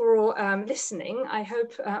for listening. I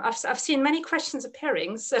hope I've seen many questions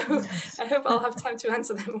appearing, so I hope I'll have time to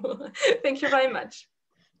answer them all. Thank you very much.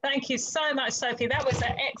 Thank you so much, Sophie. That was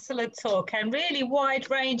an excellent talk and really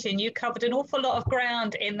wide-ranging. You covered an awful lot of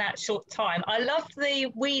ground in that short time. I loved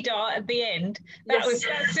the weed art at the end. That's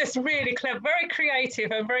just really clever, very creative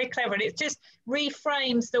and very clever. And it just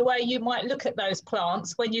reframes the way you might look at those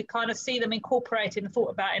plants when you kind of see them incorporated and thought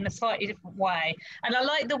about in a slightly different way. And I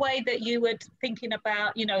like the way that you were thinking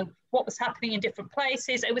about, what was happening in different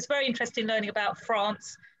places. It was very interesting learning about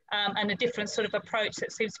France. And a different sort of approach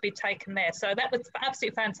that seems to be taken there. So that was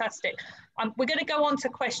absolutely fantastic. We're going to go on to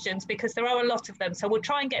questions because there are a lot of them. So we'll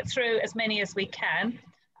try and get through as many as we can.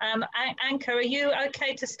 Anka, are you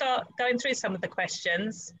okay to start going through some of the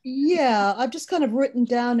questions? Yeah, I've just kind of written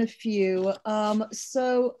down a few. There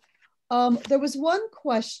was one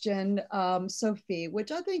question, Sophie,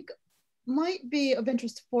 which I think might be of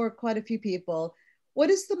interest for quite a few people. What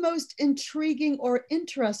is the most intriguing or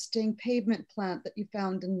interesting pavement plant that you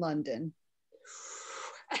found in London?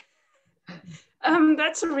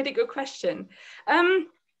 That's a really good question.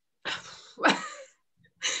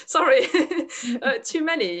 Sorry, too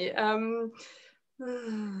many.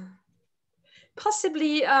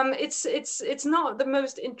 Possibly, it's not the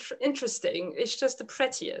most interesting. It's just the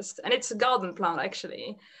prettiest, and it's a garden plant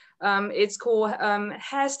actually. It's called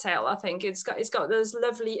hairtail. I think it's got those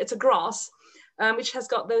lovely. It's a grass. Which has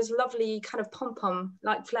got those lovely kind of pom-pom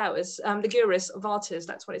like flowers, Liguris ovatus,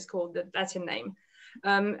 that's what it's called, the Latin name.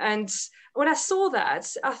 And when I saw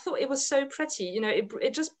that, I thought it was so pretty.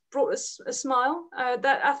 It just brought a smile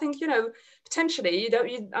that I think, potentially I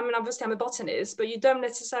mean, obviously I'm a botanist, but you don't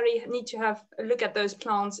necessarily need to have a look at those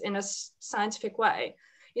plants in a scientific way.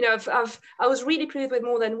 I was really pleased with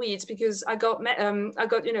More Than Weeds because I got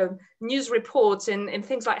news reports in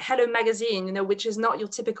things like Hello Magazine, which is not your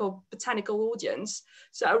typical botanical audience.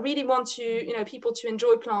 So I really want to, people to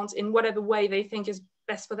enjoy plants in whatever way they think is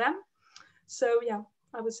best for them. So yeah,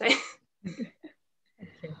 I would say.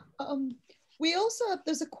 We also have,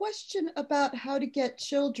 there's a question about how to get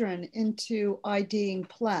children into IDing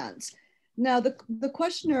plants. Now the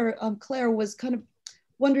questioner, Claire, was kind of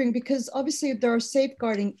wondering, because obviously there are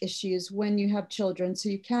safeguarding issues when you have children, so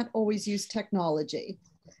you can't always use technology.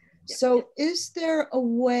 Yeah. So is there a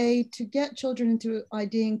way to get children into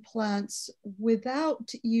IDing plants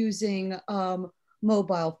without using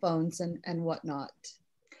mobile phones and whatnot?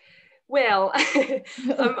 Well,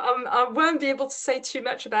 I won't be able to say too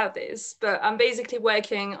much about this, but I'm basically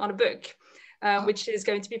working on a book, which is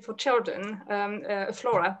going to be for children,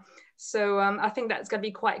 Flora. So I think that's going to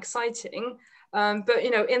be quite exciting. But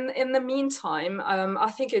in the meantime,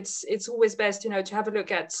 I think it's always best to have a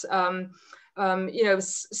look at some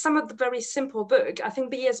of the very simple book. I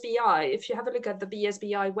think BSBI. If you have a look at the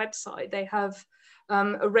BSBI website, they have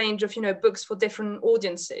a range of books for different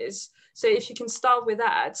audiences. So if you can start with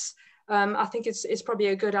that, I think it's probably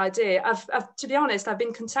a good idea. To be honest, I've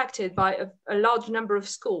been contacted by a large number of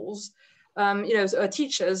schools.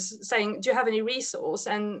 Teachers saying, do you have any resource?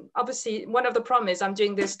 And obviously one of the problems is I'm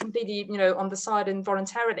doing this completely, on the side and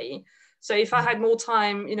voluntarily. So if I had more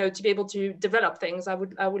time, to be able to develop things, I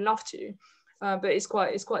would love to, but it's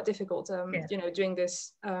quite difficult, doing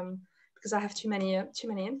this because I have too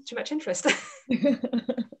much interest.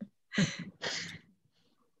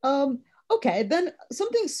 Okay, then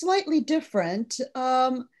something slightly different.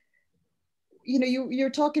 You're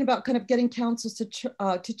talking about kind of getting councils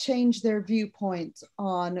to change their viewpoint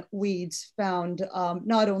on weeds found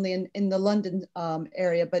not only in the London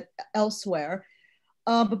area, but elsewhere.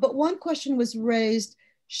 But one question was raised,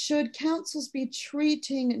 should councils be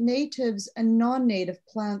treating natives and non-native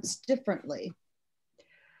plants differently?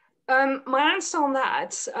 My answer on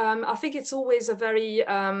that, I think it's always a very,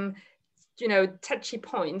 touchy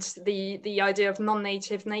point, the idea of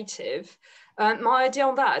non-native, native. My idea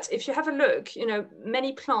on that, if you have a look,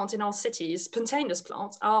 many plants in our cities, spontaneous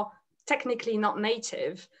plants, are technically not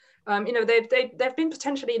native. They've been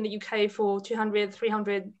potentially in the UK for 200,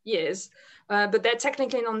 300 years, but they're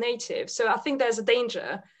technically non-native. So I think there's a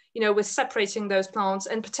danger, with separating those plants,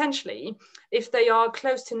 and potentially, if they are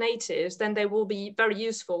close to natives, then they will be very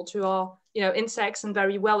useful to our, insects, and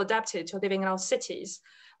very well adapted to living in our cities.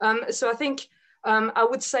 So I think I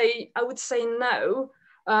would say no.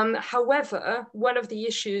 However, one of the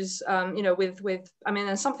issues,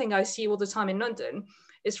 and something I see all the time in London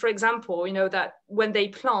is, for example, that when they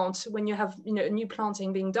plant, when you have, new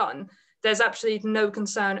planting being done, there's absolutely no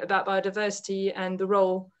concern about biodiversity and the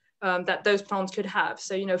role that those plants could have.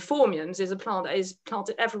 So, phormiums is a plant that is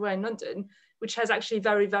planted everywhere in London, which has actually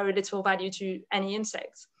very, very little value to any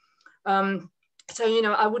insects. So,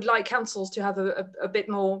 I would like councils to have a bit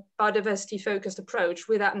more biodiversity focused approach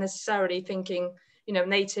without necessarily thinking,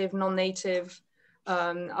 native, non-native.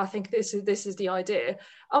 I think this is the idea.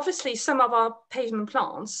 Obviously, some of our pavement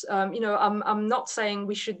plants, I'm not saying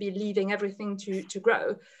we should be leaving everything to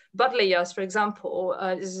grow. Buddleias, for example,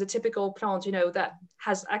 is a typical plant, that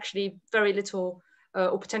has actually very little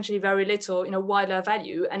or potentially very little, wildlife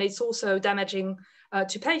value, and it's also damaging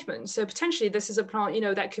to pavement. So potentially this is a plant,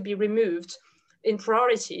 that could be removed in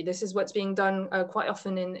priority. This is what's being done quite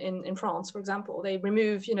often in France, for example. They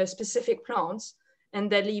remove, specific plants and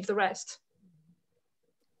they leave the rest.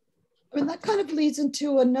 I mean, that kind of leads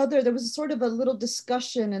into another, there was sort of a little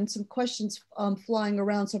discussion and some questions flying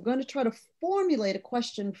around. So I'm going to try to formulate a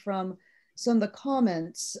question from some of the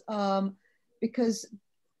comments because,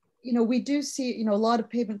 we do see, a lot of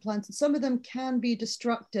pavement plants, and some of them can be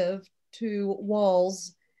destructive to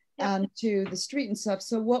walls and to the street and stuff.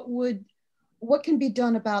 So what can be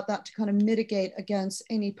done about that to kind of mitigate against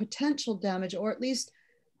any potential damage, or at least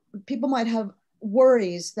people might have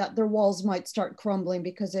worries that their walls might start crumbling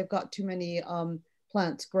because they've got too many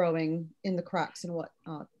plants growing in the cracks and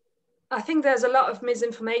whatnot? I think there's a lot of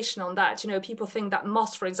misinformation on that. People think that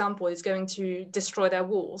moss, for example, is going to destroy their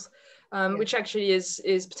walls, which actually is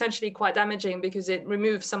potentially quite damaging because it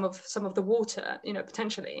removes some of the water,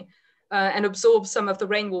 potentially, and absorbs some of the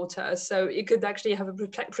rainwater. So it could actually have a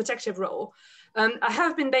protective role. I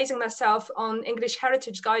have been basing myself on English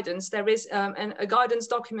Heritage guidance. There is a guidance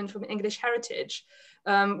document from English Heritage,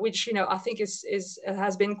 which I think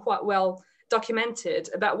has been quite well documented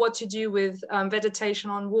about what to do with vegetation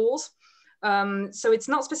on walls. So it's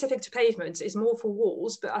not specific to pavements; it's more for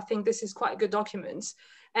walls. But I think this is quite a good document.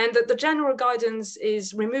 And the general guidance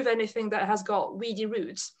is remove anything that has got weedy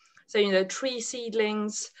roots. So tree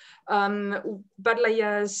seedlings,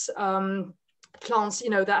 buddleias. Plants,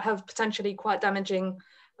 that have potentially quite damaging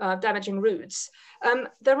roots.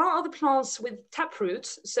 There are other plants with taproot.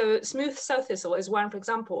 So smooth sow thistle is one, for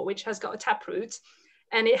example, which has got a taproot,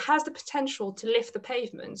 and it has the potential to lift the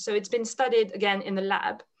pavement. So it's been studied again in the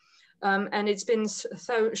lab, and it's been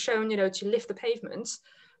shown, to lift the pavement.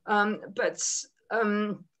 But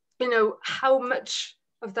how much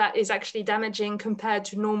of that is actually damaging compared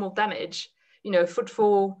to normal damage?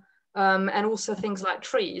 Footfall. And also things like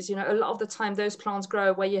trees, a lot of the time those plants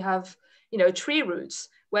grow where you have, tree roots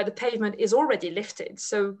where the pavement is already lifted.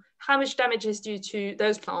 So how much damage is due to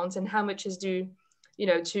those plants and how much is due,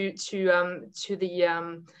 to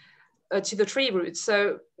the tree roots?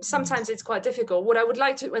 So sometimes it's quite difficult. What I'd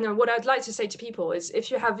like to say to people is, if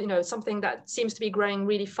you have, something that seems to be growing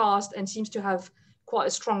really fast and seems to have quite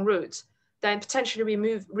a strong root, then potentially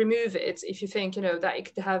remove it if you think, that it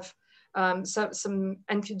could have some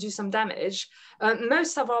and could do some damage.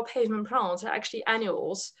 Most of our pavement plants are actually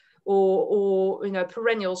annuals or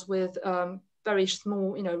perennials with very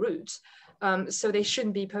small roots, so they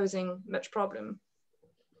shouldn't be posing much problem.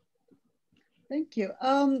 Thank you.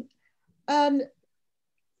 Well,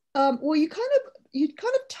 you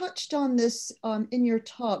kind of touched on this in your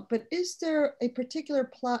talk, but is there a particular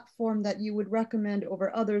platform that you would recommend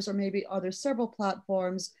over others, or maybe are there several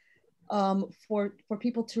platforms for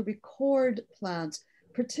people to record plants,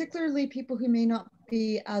 particularly people who may not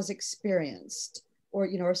be as experienced or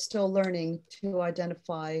are still learning to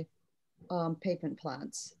identify pavement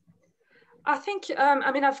plants? I think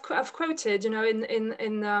I've quoted I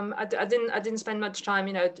didn't spend much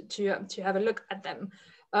time to have a look at them,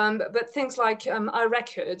 but things like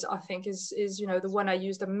iRecord I think is the one I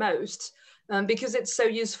use the most, because it's so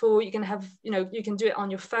useful. You can have you can do it on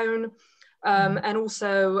your phone. And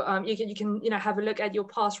also you can have a look at your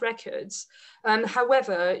past records.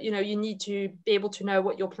 However, you need to be able to know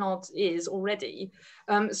what your plant is already.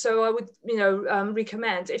 So I would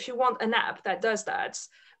recommend, if you want an app that does that,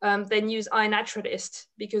 then use iNaturalist,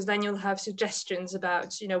 because then you'll have suggestions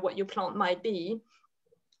about what your plant might be.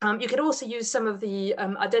 You could also use some of the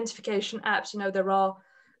identification apps. There are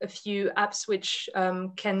a few apps which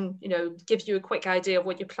can give you a quick idea of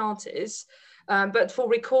what your plant is. But for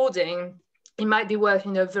recording, it might be worth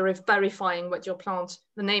verifying what your plant,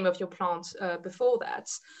 the name of your plant before that.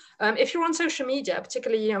 If you're on social media,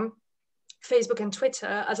 particularly Facebook and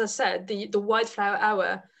Twitter, as I said, the Wildflower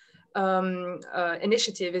Hour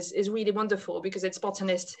initiative is really wonderful, because it's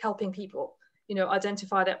botanists helping people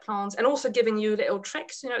identify their plants, and also giving you little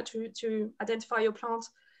tricks to identify your plant.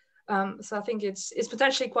 So I think it's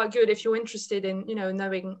potentially quite good if you're interested in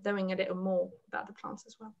knowing a little more about the plants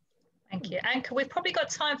as well. Thank you. Anka, we've probably got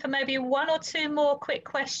time for maybe one or two more quick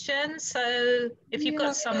questions. So if you've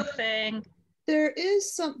got something. There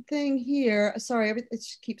is something here. Sorry, it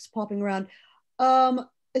just keeps popping around.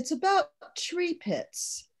 It's about tree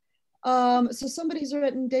pits. So somebody's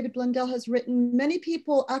written, David Blundell has written, many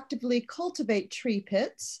people actively cultivate tree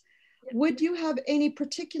pits. Yep. Would you have any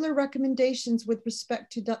particular recommendations with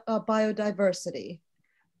respect to biodiversity?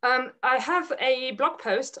 I have a blog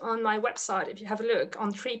post on my website, if you have a look,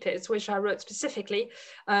 on tree pits, which I wrote specifically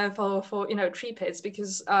for tree pits,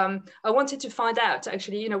 because I wanted to find out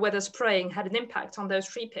actually whether spraying had an impact on those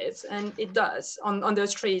tree pits, and it does, on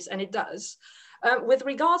those trees, and it does. With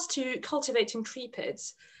regards to cultivating tree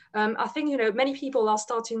pits, I think many people are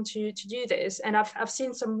starting to do this, and I've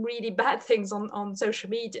seen some really bad things on social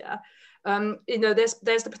media.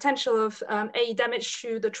 There's the potential of damage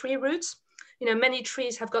to the tree roots. Many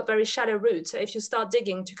trees have got very shallow roots, so if you start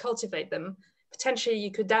digging to cultivate them, potentially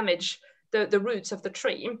you could damage the roots of the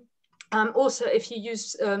tree. Also, if you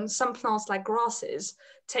use some plants like grasses,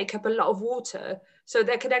 take up a lot of water, so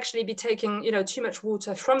they could actually be taking too much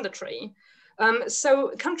water from the tree.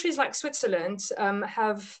 So countries like Switzerland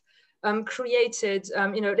have created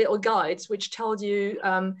little guides which tell you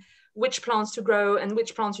which plants to grow and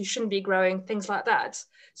which plants you shouldn't be growing, things like that.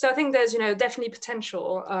 So I think there's definitely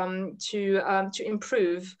potential to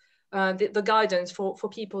improve the guidance for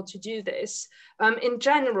people to do this. In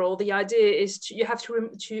general, the idea is you have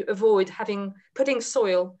to avoid putting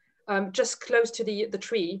soil just close to the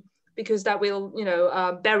tree, because that will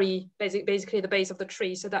bury basically the base of the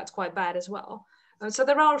tree, so that's quite bad as well. So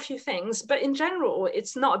there are a few things, but in general,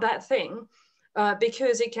 it's not a bad thing.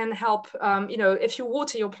 Because it can help, if you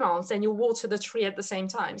water your plants, then you water the tree at the same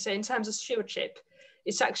time. So in terms of stewardship,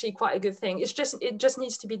 it's actually quite a good thing. It just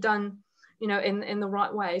needs to be done, in the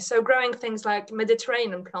right way. So growing things like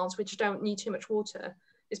Mediterranean plants, which don't need too much water,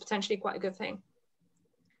 is potentially quite a good thing.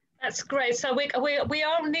 That's great. So we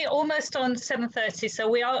are almost on 7:30. So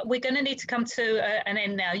we're going to need to come to an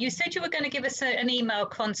end now. You said you were going to give us an email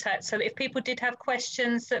contact, so that if people did have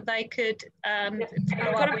questions that they could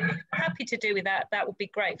follow up. We're happy to do with that. That would be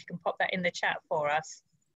great if you can pop that in the chat for us.